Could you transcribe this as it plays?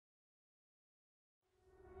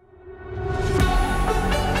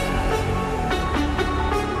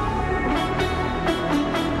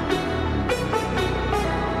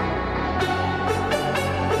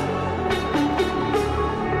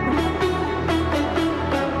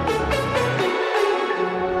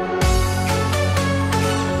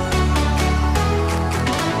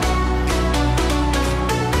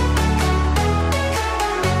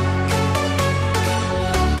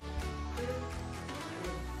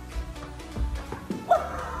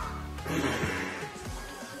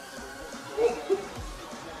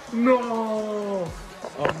No!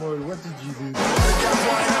 Amor, what did you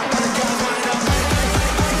do?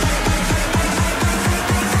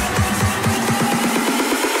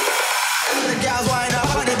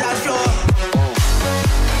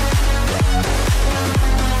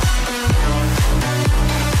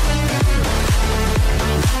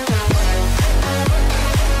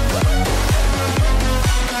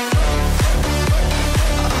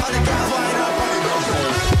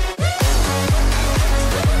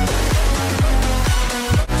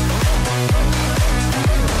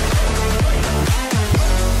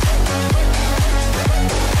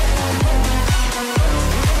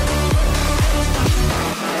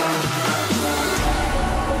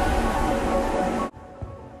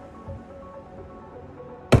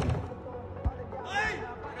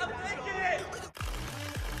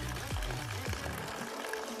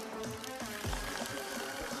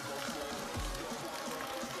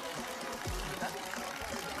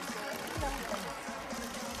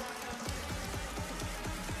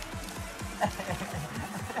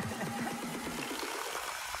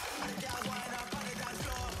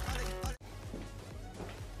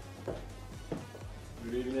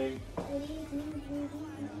 Good evening. Good evening,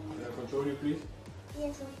 Can I control you, please?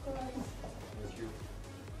 Yes, of course. Thank you.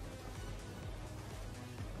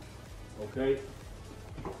 Okay.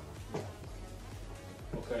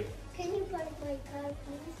 Okay. Can you park my car,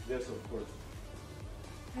 please? Yes, of course.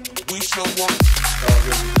 We show up.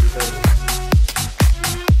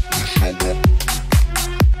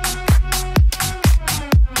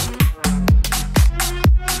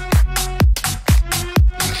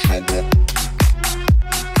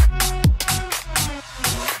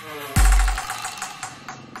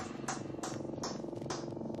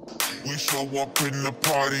 We show up in the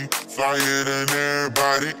party, flyer than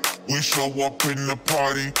everybody. We show up in the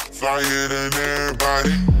party, flyer than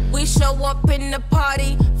everybody. We show up in the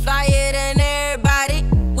party, flyer than everybody.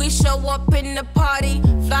 We show up in the party,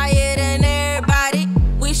 flyer than everybody.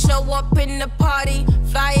 We show up in the party,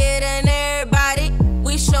 flyer than everybody.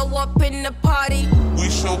 We show up in the party. We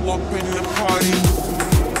show up in the party.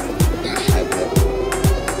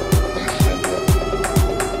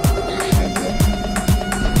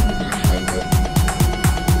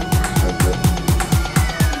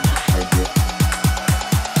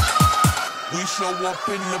 We show up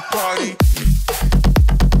in the party.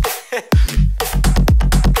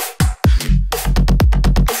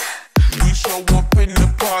 We show up in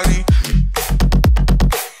the party.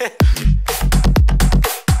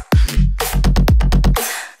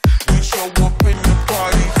 We show up in the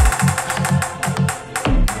party.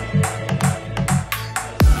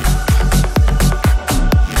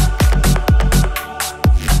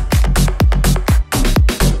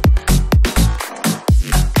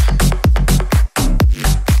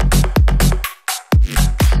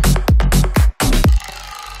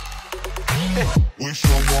 We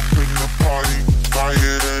show up in the party,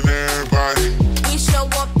 flyer than everybody. We show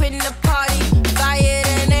up in the party, flyer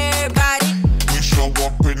than everybody. We show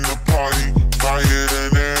up in the party, flyer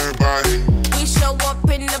than everybody. We show up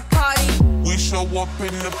in the party. We show up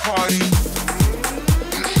in the party.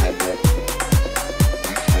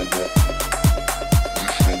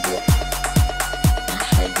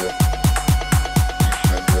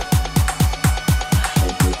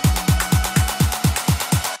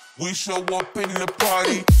 We show up in the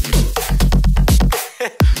party.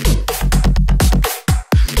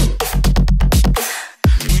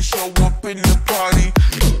 We show up in the party.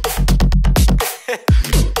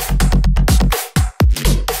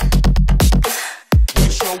 We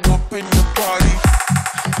show up in the party.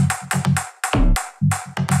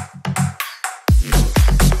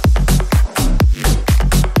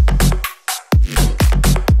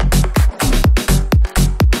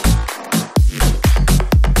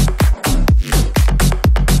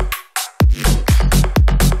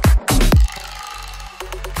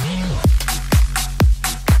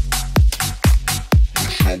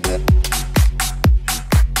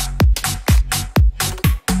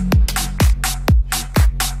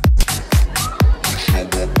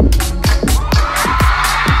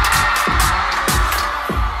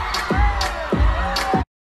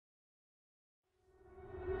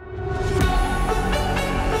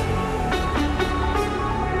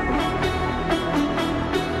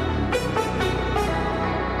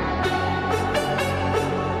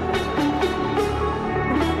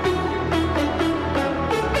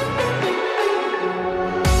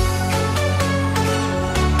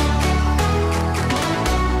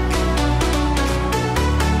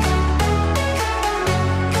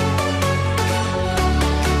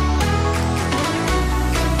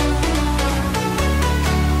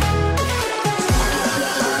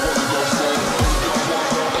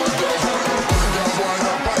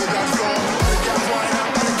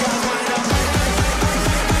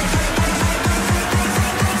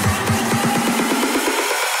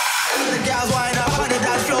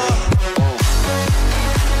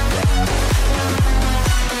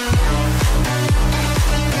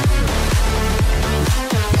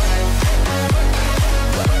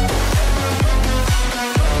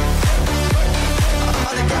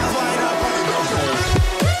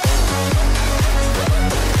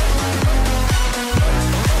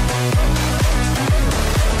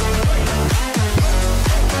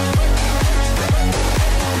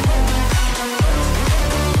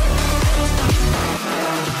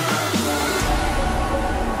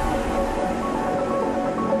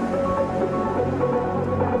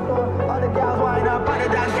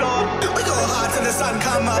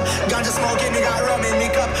 smoking, they got rum in me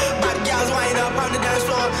cup. Bad gals wind up on the dance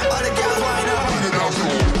floor. All the gals wind up on the dance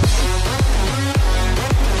floor.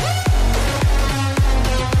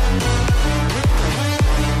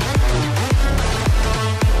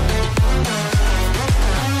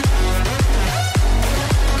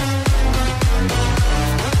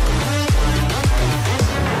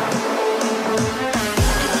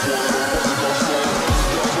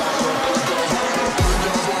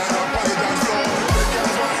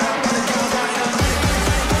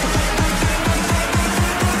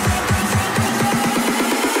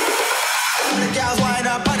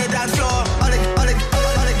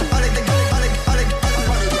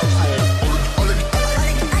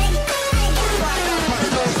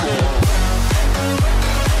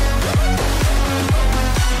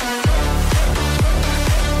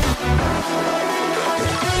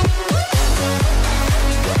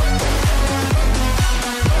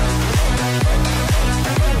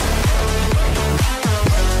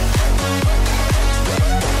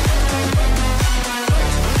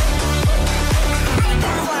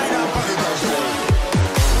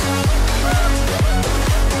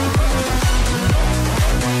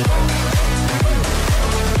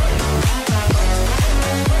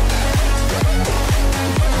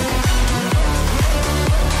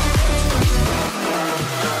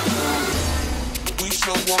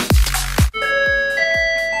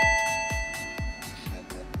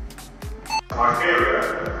 Iberia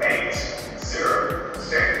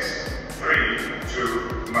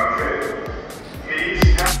 80632 Madrid. Please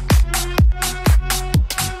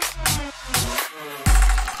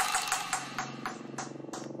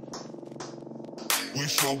We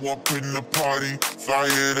show up in the party,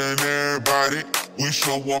 flyer than everybody. We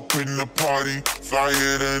show up in the party,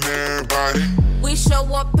 flyer than everybody. We show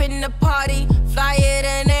up in the party, flyer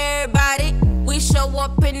than everybody. We show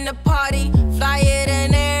up in the party, flyer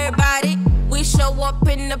than everybody. We show up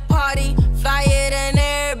in the party, flyer than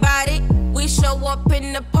everybody. We show up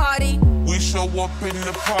in the party. We show up in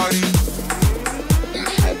the party.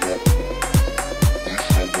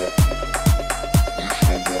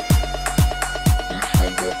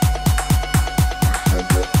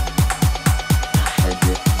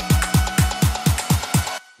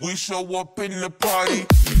 We show up in the party.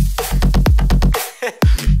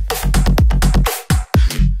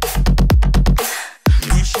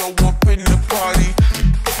 We show up in the party.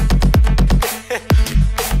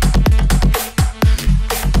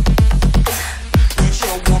 We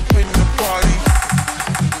show up in the party.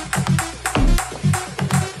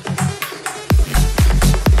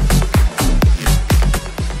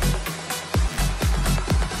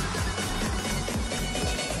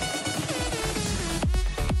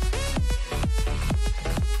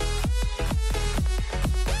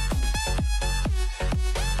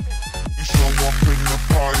 We show up in the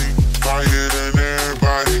party, flyer than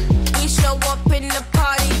everybody. We show up in the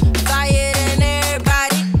party, flyer than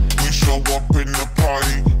everybody. We show up in the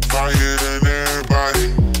party, flyer than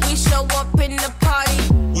everybody. We show up in the party.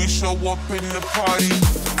 We show up in the party.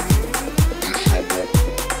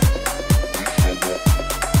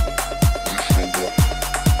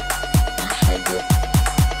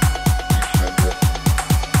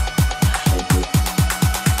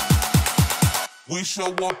 We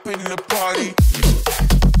show up in the party.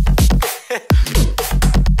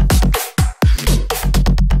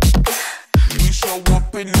 We show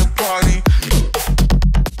up in the party.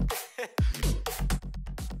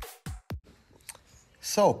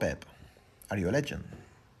 So, Pep, are you a legend?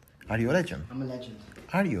 Are you a legend? I'm a legend.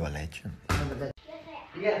 Are you a legend? I'm a legend.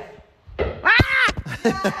 Yes.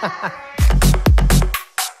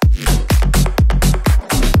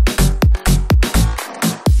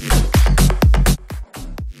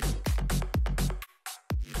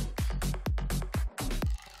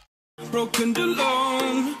 Broken and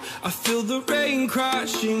alone, I feel the rain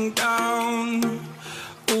crashing down.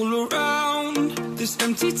 All around this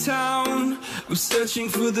empty town, I'm searching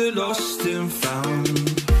for the lost and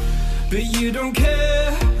found. But you don't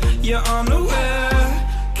care, you're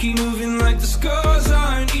unaware. Keep moving like the scars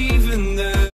aren't even there.